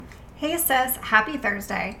Hey sis, happy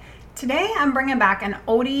Thursday. Today I'm bringing back an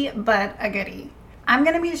oldie but a goodie. I'm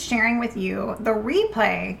going to be sharing with you the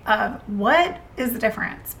replay of what is the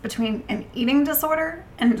difference between an eating disorder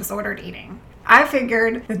and disordered eating. I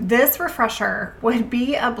figured that this refresher would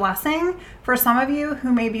be a blessing for some of you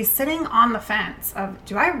who may be sitting on the fence of,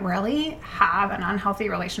 do I really have an unhealthy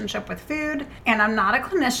relationship with food? And I'm not a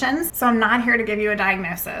clinician, so I'm not here to give you a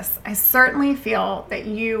diagnosis. I certainly feel that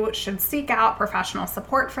you should seek out professional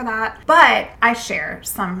support for that, but I share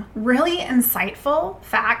some really insightful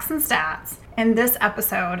facts and stats in this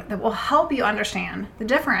episode that will help you understand the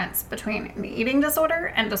difference between an eating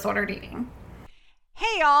disorder and disordered eating.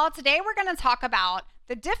 Hey y'all, today we're going to talk about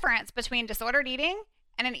the difference between disordered eating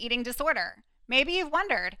and an eating disorder. Maybe you've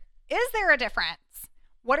wondered, is there a difference?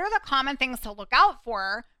 What are the common things to look out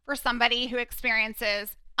for somebody who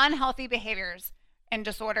experiences unhealthy behaviors in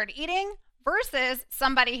disordered eating versus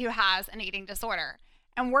somebody who has an eating disorder?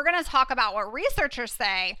 And we're going to talk about what researchers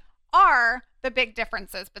say are the big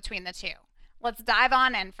differences between the two. Let's dive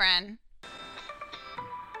on in, friend.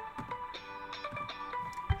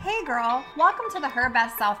 Hey girl, welcome to the Her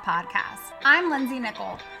Best Self podcast. I'm Lindsay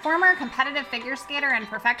Nickel, former competitive figure skater and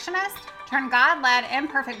perfectionist, turned God-led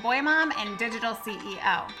imperfect boy mom and digital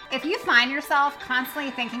CEO. If you find yourself constantly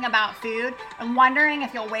thinking about food and wondering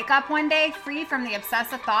if you'll wake up one day free from the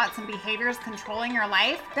obsessive thoughts and behaviors controlling your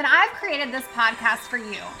life, then I've created this podcast for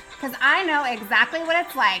you because I know exactly what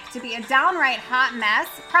it's like to be a downright hot mess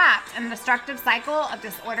trapped in the destructive cycle of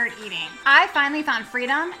disordered eating. I finally found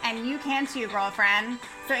freedom, and you can too, girlfriend.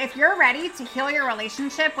 So if you're ready to heal your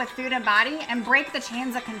relationship with food and body and break the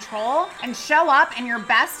chains of control and show up in your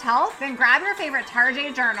best health, then grab your favorite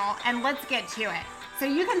Tarjay journal and let's get to it so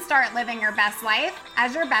you can start living your best life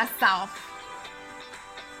as your best self.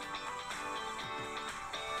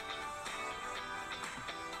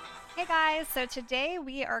 Hey guys, so today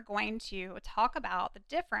we are going to talk about the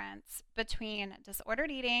difference between disordered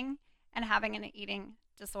eating and having an eating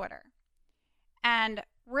disorder, and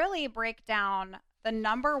really break down the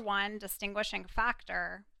number one distinguishing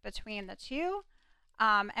factor between the two,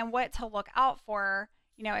 and what to look out for,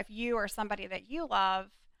 if you or somebody that you love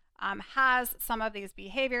has some of these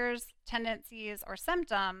behaviors, tendencies, or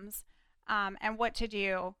symptoms, and what to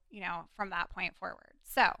do, from that point forward.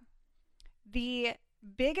 So the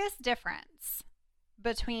biggest difference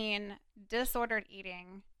between disordered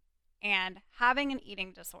eating and having an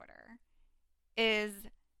eating disorder is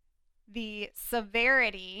the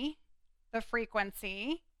severity, the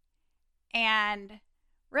frequency, and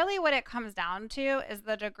really what it comes down to is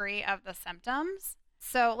the degree of the symptoms.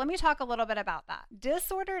 So let me talk a little bit about that.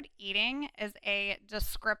 Disordered eating is a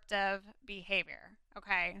descriptive behavior,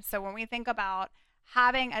 okay? So when we think about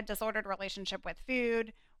having a disordered relationship with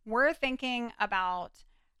food, we're thinking about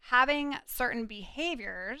having certain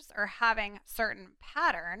behaviors or having certain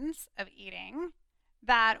patterns of eating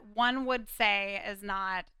that one would say is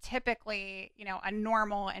not typically, a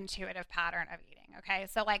normal intuitive pattern of eating, okay?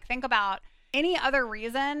 So like think about any other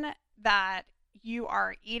reason that you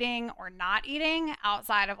are eating or not eating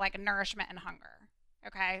outside of like nourishment and hunger,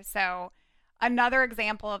 okay? So another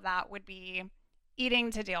example of that would be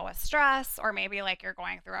eating to deal with stress, or maybe like you're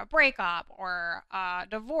going through a breakup or a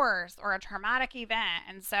divorce or a traumatic event.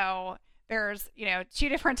 And so there's, two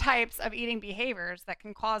different types of eating behaviors that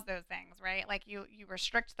can cause those things, right? Like you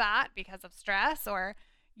restrict that because of stress, or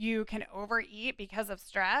you can overeat because of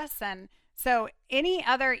stress. And so any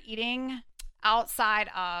other eating outside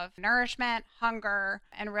of nourishment, hunger,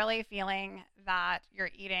 and really feeling that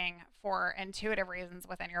you're eating for intuitive reasons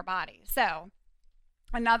within your body. So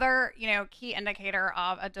another, key indicator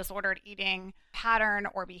of a disordered eating pattern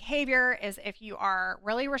or behavior is if you are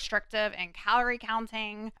really restrictive in calorie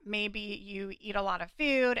counting. Maybe you eat a lot of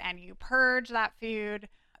food and you purge that food.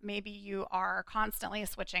 Maybe you are constantly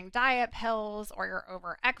switching diet pills, or you're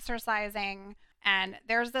over exercising. And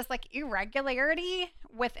there's this like irregularity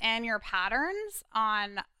within your patterns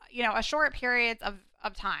on, a short periods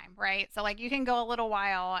of time, right? So like you can go a little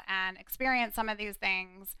while and experience some of these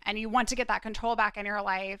things and you want to get that control back in your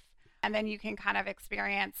life. And then you can kind of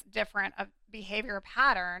experience different behavior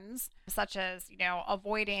patterns, such as,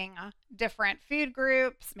 avoiding different food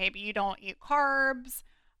groups. Maybe you don't eat carbs.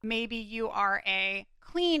 Maybe you are a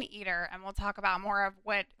clean eater. And we'll talk about more of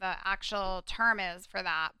what the actual term is for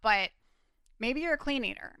that. But maybe you're a clean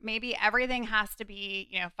eater. Maybe everything has to be,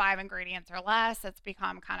 5 ingredients or less. It's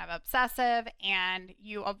become kind of obsessive, and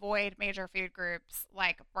you avoid major food groups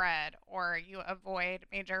like bread, or you avoid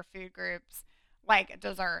major food groups like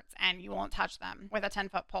desserts, and you won't touch them with a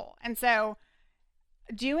 10-foot pole. And so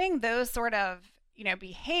doing those sort of,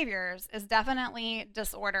 behaviors is definitely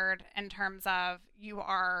disordered in terms of you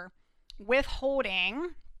are withholding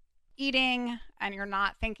eating and you're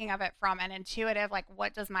not thinking of it from an intuitive, like,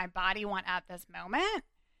 what does my body want at this moment?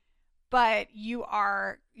 But you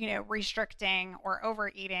are, restricting or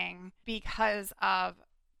overeating because of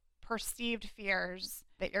perceived fears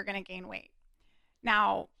that you're going to gain weight.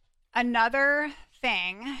 Now, another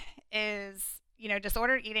thing is,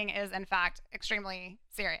 disordered eating is in fact extremely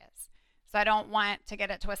serious. So I don't want to get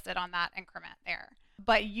it twisted on that increment there.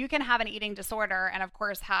 But you can have an eating disorder and, of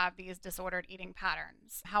course, have these disordered eating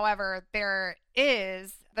patterns. However, there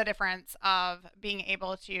is the difference of being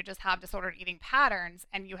able to just have disordered eating patterns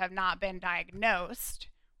and you have not been diagnosed,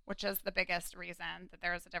 which is the biggest reason that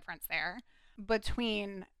there is a difference there,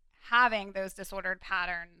 between having those disordered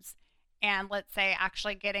patterns and, let's say,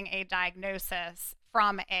 actually getting a diagnosis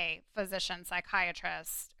from a physician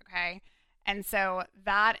psychiatrist, okay? And so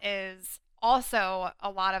that is also a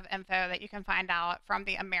lot of info that you can find out from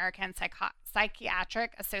the American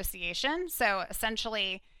Psychiatric Association. So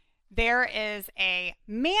essentially, there is a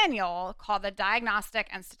manual called the Diagnostic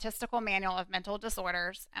and Statistical Manual of Mental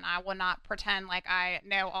Disorders. And I will not pretend like I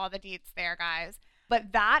know all the deets there, guys.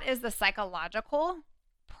 But that is the psychological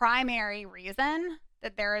primary reason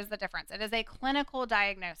that there is the difference. It is a clinical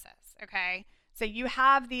diagnosis, okay? So you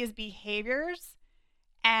have these behaviors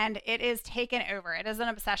and it is taken over. It is an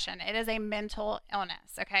obsession. It is a mental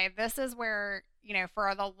illness. Okay. This is where,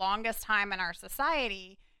 for the longest time in our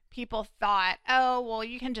society, people thought, oh, well,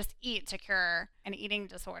 you can just eat to cure an eating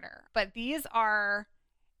disorder. But these are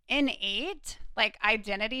innate, like,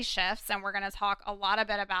 identity shifts. And we're going to talk a lot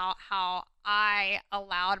about how I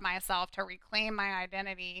allowed myself to reclaim my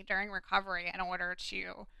identity during recovery in order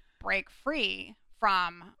to break free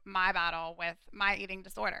from my battle with my eating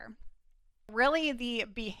disorder. Really, the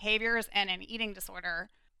behaviors in an eating disorder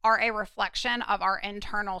are a reflection of our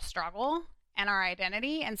internal struggle and our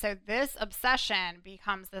identity. And so this obsession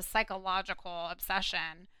becomes this psychological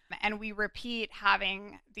obsession. And we repeat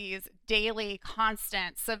having these daily,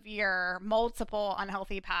 constant, severe, multiple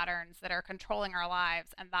unhealthy patterns that are controlling our lives.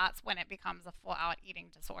 And that's when it becomes a full-out eating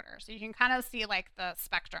disorder. So you can kind of see like the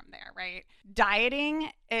spectrum there, right? Dieting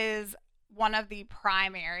is one of the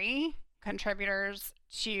primary contributors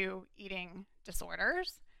to eating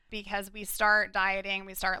disorders, because we start dieting,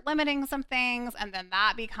 we start limiting some things, and then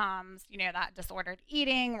that becomes, that disordered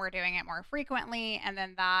eating. We're doing it more frequently, and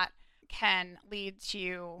then that can lead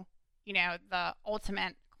to, the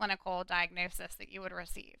ultimate clinical diagnosis that you would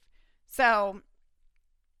receive. So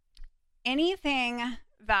anything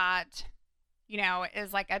that,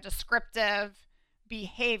 is like a descriptive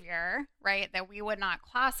behavior, right, that we would not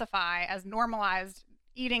classify as normalized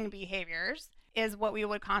eating behaviors is what we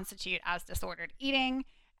would constitute as disordered eating.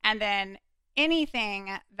 And then anything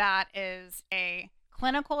that is a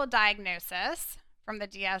clinical diagnosis from the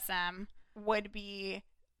DSM would be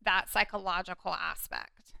that psychological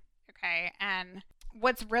aspect. Okay. And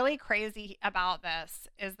what's really crazy about this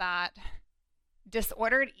is that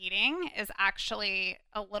disordered eating is actually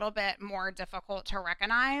a little bit more difficult to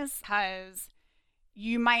recognize, because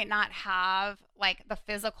you might not have like the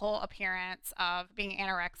physical appearance of being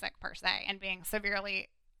anorexic per se and being severely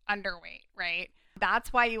underweight, right?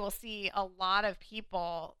 That's why you will see a lot of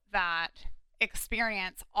people that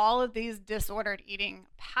experience all of these disordered eating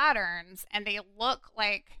patterns and they look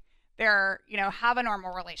like they're, have a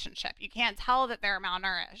normal relationship. You can't tell that they're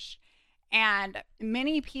malnourished. And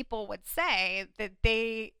many people would say that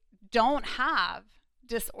they don't have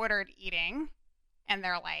disordered eating in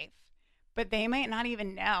their life, but they might not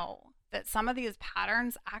even know that some of these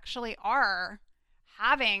patterns actually are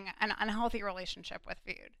having an unhealthy relationship with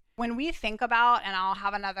food. When we think about, and I'll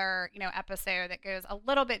have another, episode that goes a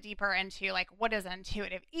little bit deeper into like what is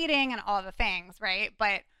intuitive eating and all the things, right?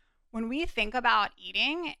 But when we think about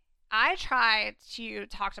eating, I try to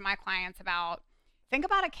talk to my clients about, think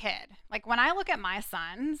about a kid. Like when I look at my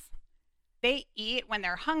sons, they eat when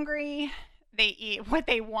they're hungry. They eat what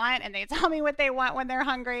they want and they tell me what they want when they're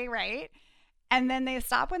hungry, right? And then they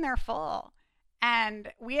stop when they're full.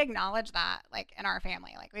 And we acknowledge that like in our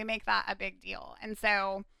family, like we make that a big deal. And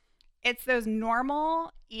so it's those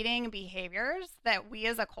normal eating behaviors that we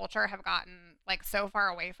as a culture have gotten like so far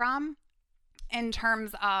away from, in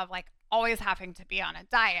terms of like always having to be on a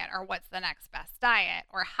diet or what's the next best diet,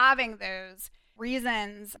 or having those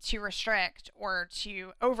reasons to restrict or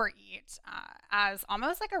to overeat as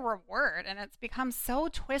almost like a reward. And it's become so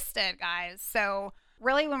twisted, guys. So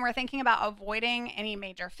really, when we're thinking about avoiding any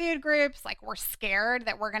major food groups, like we're scared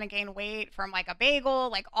that we're going to gain weight from like a bagel,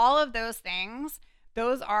 like all of those things,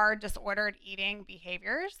 those are disordered eating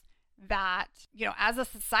behaviors that, as a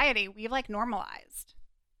society, we've like normalized.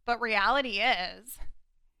 But reality is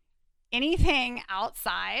anything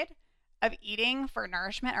outside of eating for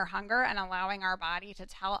nourishment or hunger and allowing our body to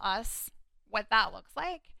tell us what that looks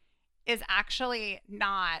like is actually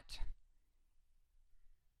not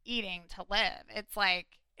eating to live. It's like,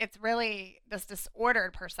 it's really this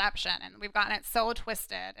disordered perception, and we've gotten it so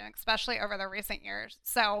twisted, and especially over the recent years.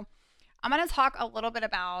 So I'm going to talk a little bit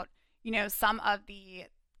about, some of the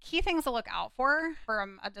key things to look out for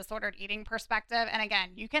from a disordered eating perspective. And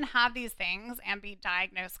again, you can have these things and be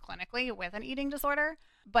diagnosed clinically with an eating disorder,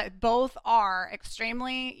 but both are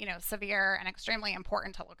extremely, severe and extremely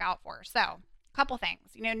important to look out for. So a couple things,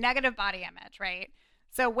 negative body image, right?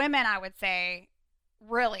 So women, I would say,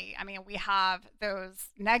 really, we have those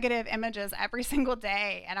negative images every single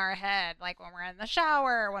day in our head, like when we're in the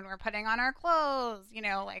shower, when we're putting on our clothes,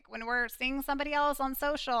 like when we're seeing somebody else on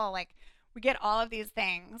social, like we get all of these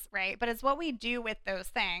things, right? But it's what we do with those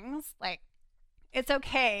things. Like, it's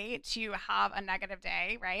okay to have a negative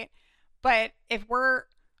day, right? But if we're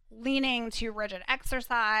leaning to rigid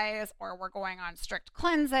exercise, or we're going on strict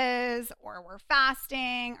cleanses, or we're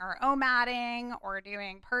fasting or OMADing or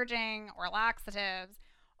doing purging or laxatives,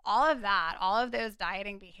 all of that, all of those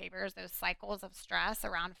dieting behaviors, those cycles of stress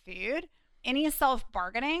around food, any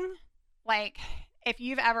self-bargaining, like if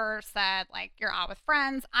you've ever said, like, you're out with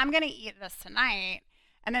friends, I'm going to eat this tonight,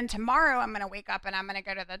 and then tomorrow I'm going to wake up and I'm going to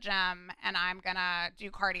go to the gym and I'm going to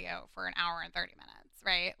do cardio for an hour and 30 minutes,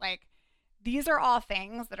 right? Like, these are all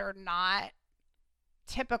things that are not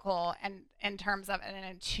typical and in terms of an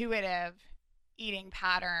intuitive eating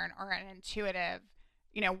pattern or an intuitive,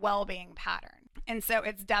 well-being pattern. And so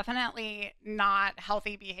it's definitely not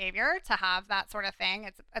healthy behavior to have that sort of thing.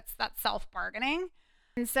 It's that self-bargaining.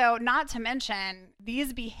 And so, not to mention,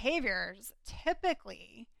 these behaviors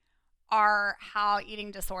typically are how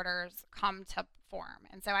eating disorders come to form.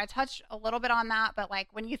 And so I touched a little bit on that, but like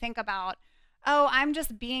when you think about, oh, I'm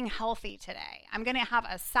just being healthy today, I'm going to have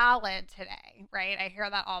a salad today, right? I hear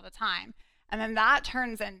that all the time. And then that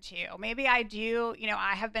turns into, maybe I do,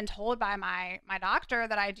 I have been told by my doctor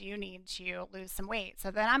that I do need to lose some weight.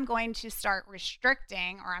 So then I'm going to start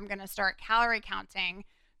restricting, or I'm going to start calorie counting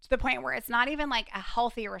to the point where it's not even like a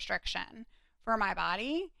healthy restriction for my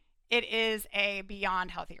body. It is a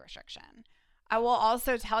beyond healthy restriction. I will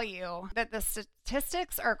also tell you that the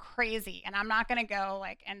statistics are crazy, and I'm not going to go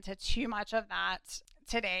like into too much of that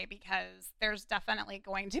today because there's definitely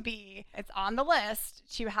going to be, it's on the list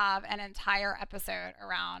to have an entire episode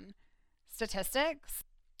around statistics.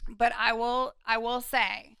 But I will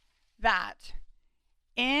say that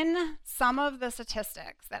in some of the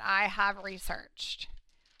statistics that I have researched,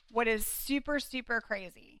 what is super, super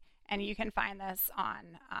crazy, and you can find this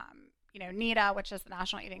on NEDA, which is the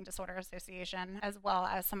National Eating Disorder Association, as well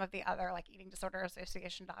as some of the other like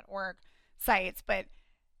eatingdisorderassociation.org sites. But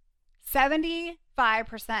 75%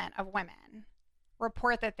 of women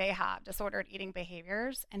report that they have disordered eating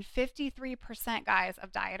behaviors, and 53%, guys,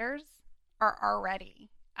 of dieters are already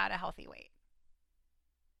at a healthy weight.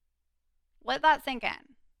 Let that sink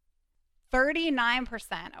in. 39%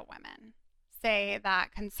 of women say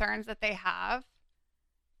that concerns that they have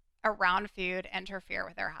around food interfere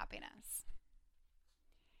with their happiness.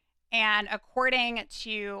 And according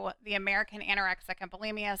to the American Anorexic and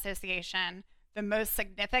Bulimia Association, the most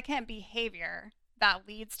significant behavior that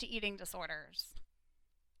leads to eating disorders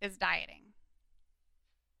is dieting.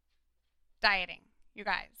 Dieting, you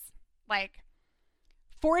guys. Like,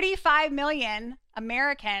 45 million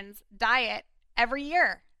Americans diet every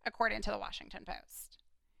year, according to the Washington Post.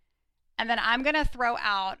 And then I'm going to throw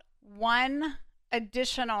out one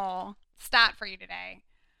additional stat for you today.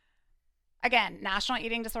 Again, National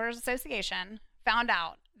Eating Disorders Association found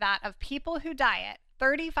out that of people who diet,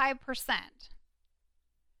 35%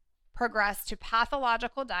 progress to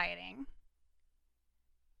pathological dieting.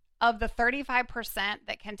 Of the 35%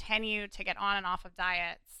 that continue to get on and off of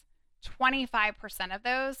diets, 25% of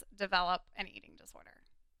those develop an eating disorder.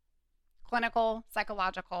 Clinical,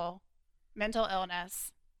 psychological, mental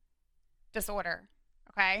illness, disorder.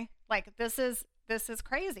 Okay? Like, this is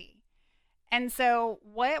crazy. And so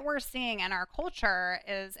what we're seeing in our culture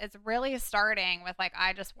is it's really starting with like,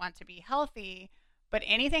 I just want to be healthy, but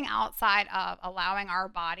anything outside of allowing our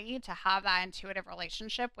body to have that intuitive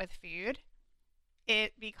relationship with food,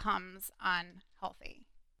 it becomes unhealthy.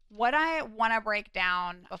 What I want to break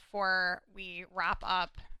down before we wrap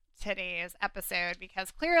up today's episode,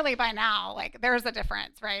 because clearly by now, like, there's a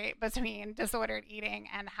difference, right, between disordered eating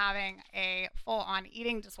and having a full-on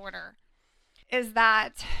eating disorder, is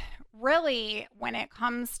that really when it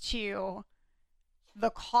comes to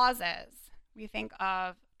the causes, we think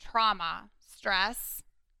of trauma, stress,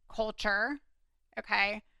 culture,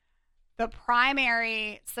 okay? The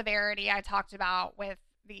primary severity I talked about with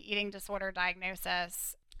the eating disorder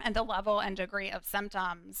diagnosis and the level and degree of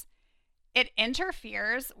symptoms, it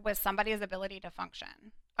interferes with somebody's ability to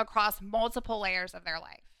function across multiple layers of their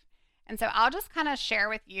life. And so I'll just kind of share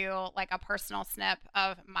with you like a personal snip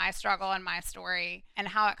of my struggle and my story and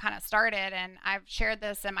how it kind of started. And I've shared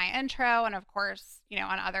this in my intro and of course,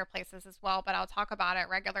 on other places as well, but I'll talk about it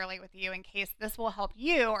regularly with you in case this will help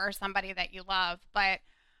you or somebody that you love. But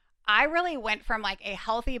I really went from like a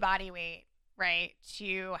healthy body weight, right,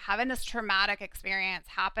 to having this traumatic experience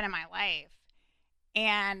happen in my life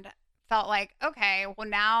and felt like, okay, well,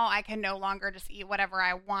 now I can no longer just eat whatever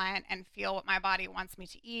I want and feel what my body wants me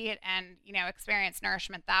to eat and, experience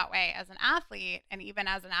nourishment that way as an athlete and even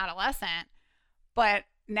as an adolescent. But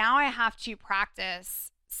now I have to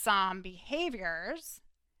practice some behaviors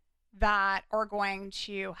that are going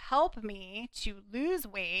to help me to lose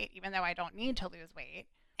weight, even though I don't need to lose weight.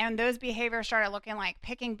 And those behaviors started looking like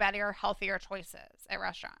picking better, healthier choices at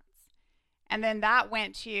restaurants. And then that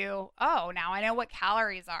went to, oh, now I know what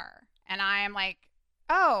calories are. And I am like,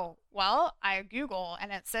 oh, well, I Google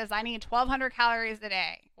and it says I need 1,200 calories a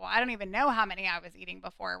day. Well, I don't even know how many I was eating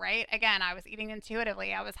before, right? Again, I was eating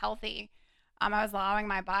intuitively. I was healthy. I was allowing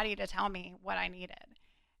my body to tell me what I needed.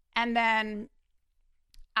 And then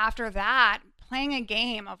after that, playing a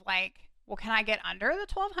game of like, well, can I get under the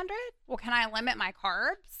 1,200? Well, can I limit my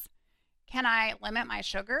carbs? Can I limit my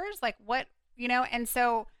sugars? Like what, and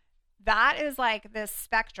so that is like this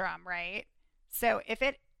spectrum, right? So if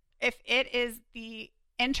it is the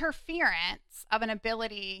interference of an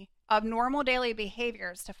ability of normal daily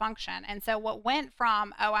behaviors to function. And so what went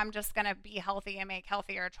from, oh, I'm just going to be healthy and make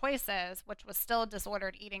healthier choices, which was still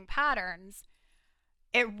disordered eating patterns,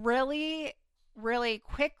 it really, really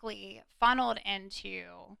quickly funneled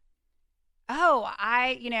into, oh,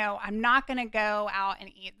 I'm not going to go out and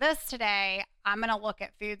eat this today. I'm going to look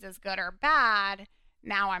at foods as good or bad.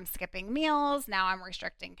 Now I'm skipping meals. Now I'm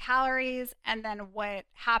restricting calories. And then what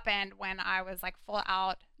happened when I was like full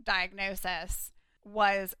out diagnosis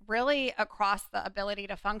was really across the ability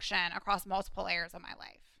to function across multiple layers of my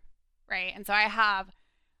life. Right. And so I have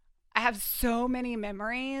so many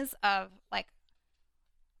memories of like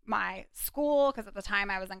my school, because at the time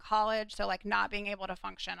I was in college. So like not being able to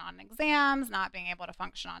function on exams, not being able to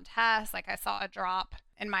function on tests. Like I saw a drop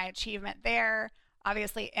in my achievement there.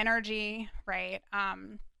 Obviously energy, right?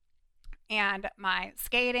 And my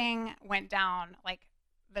skating went down like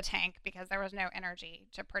the tank because there was no energy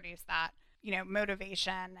to produce that,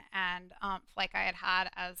 motivation and like I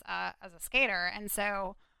had as a skater. And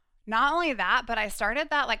so not only that, but I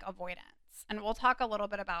started that like avoidance. And we'll talk a little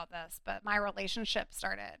bit about this, but my relationship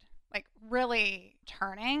started like really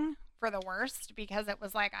turning for the worst because it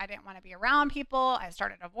was like I didn't want to be around people. I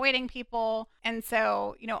started avoiding people. And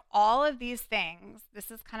so, all of these things, this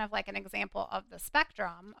is kind of like an example of the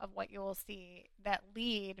spectrum of what you will see that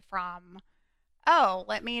lead from, oh,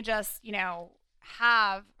 let me just, get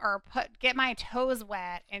my toes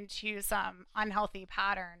wet into some unhealthy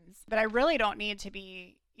patterns that I really don't need to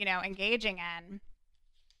be, engaging in.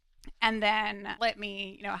 And then let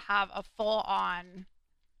me, have a full on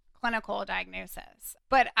clinical diagnosis.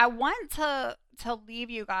 But I want to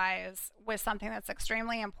leave you guys with something that's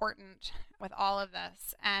extremely important with all of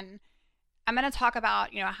this. And I'm going to talk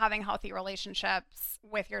about, having healthy relationships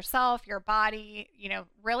with yourself, your body,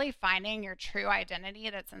 really finding your true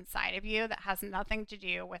identity that's inside of you that has nothing to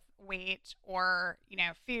do with weight or,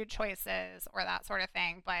 food choices or that sort of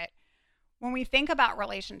thing. But when we think about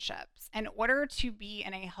relationships, in order to be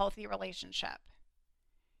in a healthy relationship,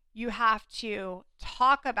 you have to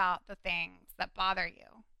talk about the things that bother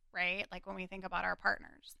you, right? Like when we think about our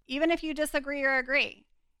partners, even if you disagree or agree.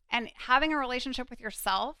 And having a relationship with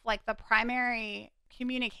yourself, like the primary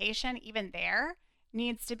communication, even there,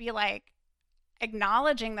 needs to be like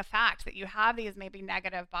acknowledging the fact that you have these maybe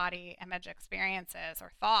negative body image experiences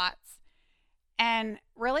or thoughts, and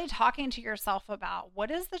really talking to yourself about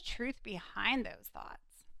what is the truth behind those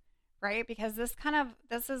thoughts, right? Because this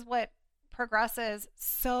is what progresses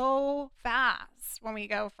so fast when we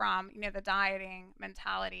go from, the dieting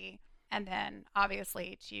mentality and then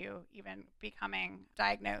obviously to even becoming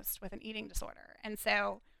diagnosed with an eating disorder. And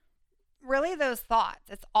so really those thoughts,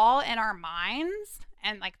 it's all in our minds.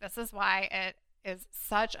 And like, this is why it is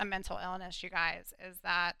such a mental illness, you guys, is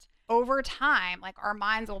that over time, like our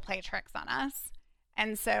minds will play tricks on us.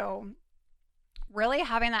 And so really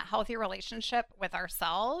having that healthy relationship with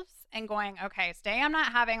ourselves and going, okay, today I'm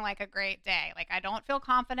not having like a great day. Like I don't feel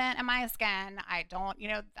confident in my skin. I don't,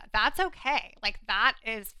 that's okay. Like that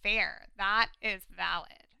is fair. That is valid,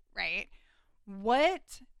 right?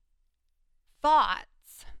 What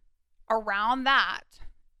thoughts around that,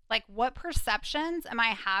 Like, what perceptions am I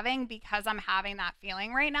having because I'm having that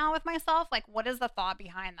feeling right now with myself? Like, what is the thought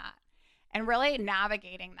behind that? And really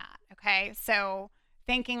navigating that. Okay. So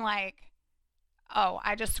thinking like, oh,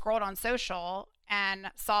 I just scrolled on social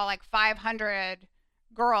and saw like 500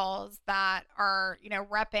 girls that are,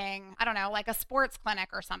 repping, I don't know, like a sports clinic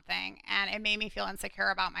or something. And it made me feel insecure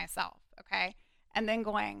about myself. Okay. And then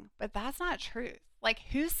going, but that's not truth. Like,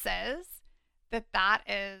 who says that that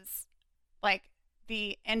is like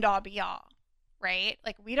the end all be all, right?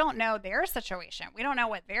 Like, we don't know their situation. We don't know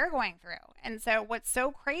what they're going through. And so what's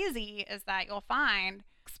so crazy is that you'll find,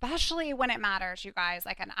 especially when it matters, you guys,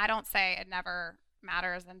 like, and I don't say it never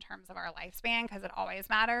matters in terms of our lifespan, because it always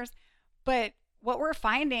matters. But what we're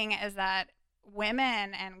finding is that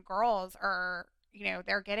women and girls are,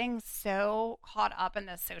 they're getting so caught up in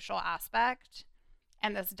this social aspect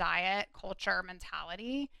and this diet culture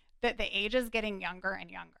mentality that the age is getting younger and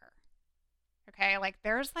younger. Okay. Like,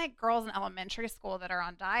 there's like girls in elementary school that are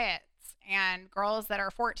on diets, and girls that are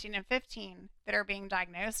 14 and 15 that are being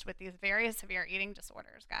diagnosed with these very severe eating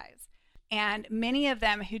disorders, guys. And many of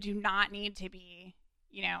them who do not need to be,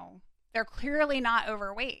 they're clearly not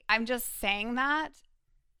overweight. I'm just saying that,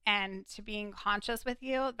 and to being conscious with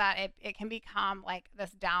you that it can become like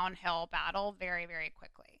this downhill battle very, very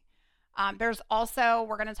quickly. There's also,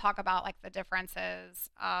 we're going to talk about like the differences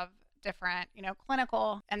of different,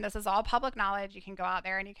 clinical, and this is all public knowledge. You can go out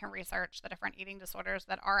there and you can research the different eating disorders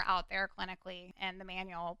that are out there clinically in the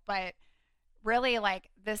manual. But really, like,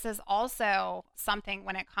 this is also something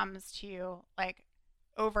when it comes to like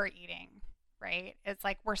overeating, right? It's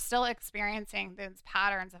like we're still experiencing those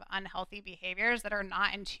patterns of unhealthy behaviors that are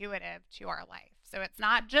not intuitive to our life. So it's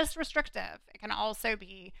not just restrictive. It can also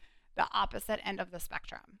be the opposite end of the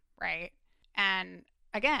spectrum, right? And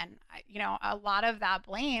again, a lot of that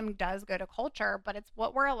blame does go to culture, but it's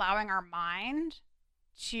what we're allowing our mind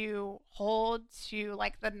to hold to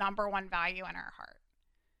like the number one value in our heart,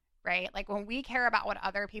 right? Like, when we care about what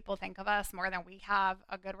other people think of us more than we have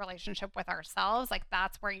a good relationship with ourselves, like,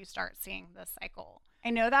 that's where you start seeing this cycle. I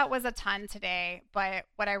know that was a ton today, but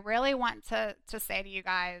what I really want to say to you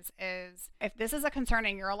guys is, if this is a concern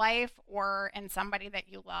in your life or in somebody that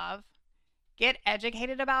you love, get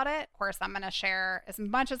educated about it. Of course, I'm going to share as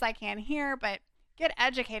much as I can here, but get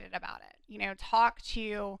educated about it. Talk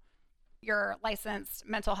to your licensed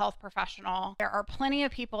mental health professional. There are plenty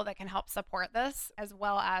of people that can help support this, as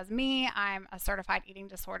well as me. I'm a certified eating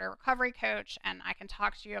disorder recovery coach, and I can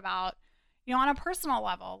talk to you about, on a personal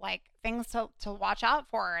level, like things to watch out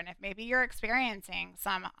for. And if maybe you're experiencing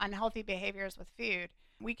some unhealthy behaviors with food,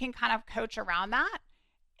 we can kind of coach around that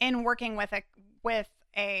in working with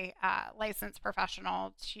a licensed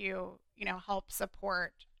professional to, help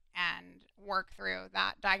support and work through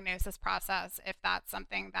that diagnosis process if that's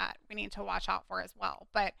something that we need to watch out for as well.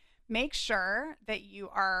 But make sure that you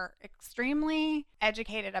are extremely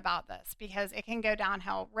educated about this, because it can go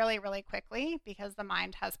downhill really, really quickly, because the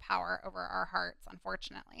mind has power over our hearts,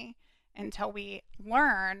 unfortunately, until we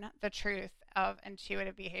learn the truth of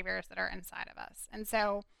intuitive behaviors that are inside of us. And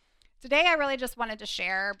so today I really just wanted to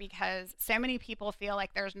share, because so many people feel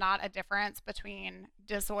like there's not a difference between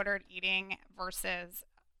disordered eating versus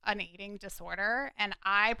an eating disorder. And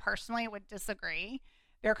I personally would disagree.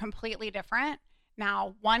 They're completely different.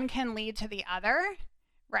 Now, one can lead to the other,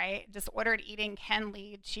 right? Disordered eating can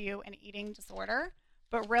lead to an eating disorder.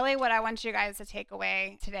 But really what I want you guys to take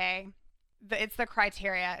away today, it's the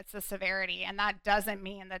criteria, it's the severity. And that doesn't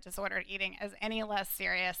mean that disordered eating is any less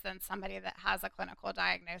serious than somebody that has a clinical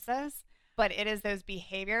diagnosis. But it is those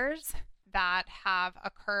behaviors that have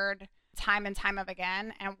occurred time and time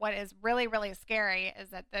again. And what is really, really scary is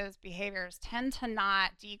that those behaviors tend to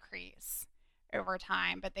not decrease over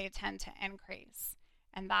time, but they tend to increase.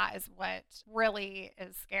 And that is what really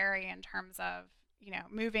is scary in terms of,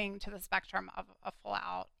 moving to the spectrum of a full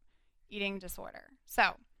out eating disorder.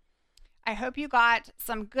 So I hope you got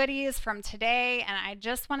some goodies from today. And I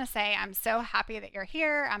just want to say, I'm so happy that you're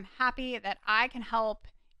here. I'm happy that I can help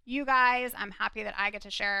you guys. I'm happy that I get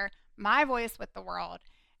to share my voice with the world.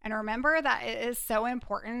 And remember that it is so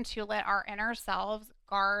important to let our inner selves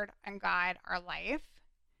guard and guide our life.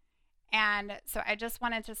 And so I just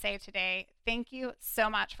wanted to say today, thank you so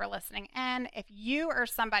much for listening in. If you or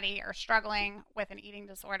somebody are struggling with an eating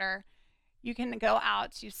disorder, you can go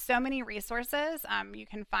out to so many resources. You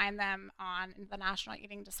can find them on the National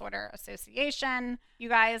Eating Disorder Association. You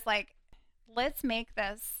guys, let's make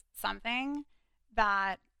this something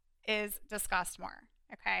that is discussed more.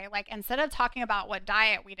 Okay. Instead of talking about what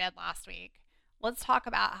diet we did last week, let's talk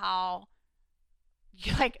about how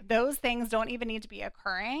those things don't even need to be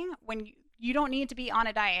occurring when you don't need to be on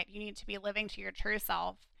a diet. You need to be living to your true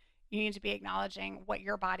self You need to be acknowledging what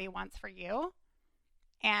your body wants for you.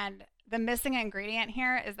 And the missing ingredient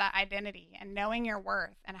here is that identity and knowing your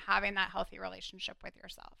worth and having that healthy relationship with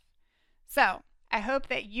yourself. So I hope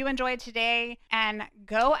that you enjoyed today, and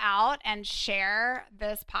go out and share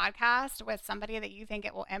this podcast with somebody that you think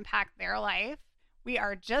it will impact their life. We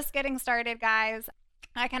are just getting started, guys.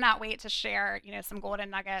 I cannot wait to share, some golden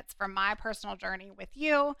nuggets from my personal journey with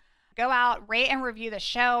you. Go out, rate and review the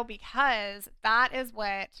show, because that is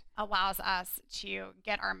what allows us to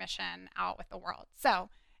get our mission out with the world. So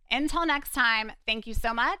until next time, thank you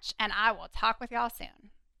so much, and I will talk with y'all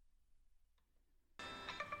soon.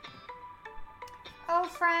 Oh,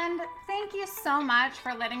 friend, thank you so much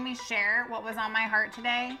for letting me share what was on my heart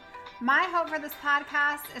today. My hope for this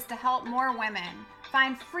podcast is to help more women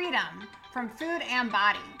find freedom from food and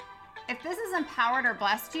body. If this has empowered or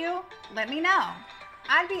blessed you, let me know.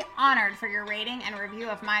 I'd be honored for your rating and review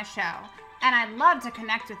of my show, and I'd love to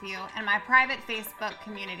connect with you in my private Facebook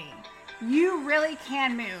community. You really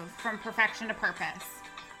can move from perfection to purpose.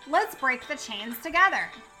 Let's break the chains together.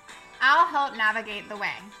 I'll help navigate the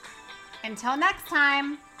way. Until next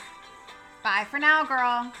time, bye for now,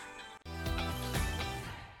 girl.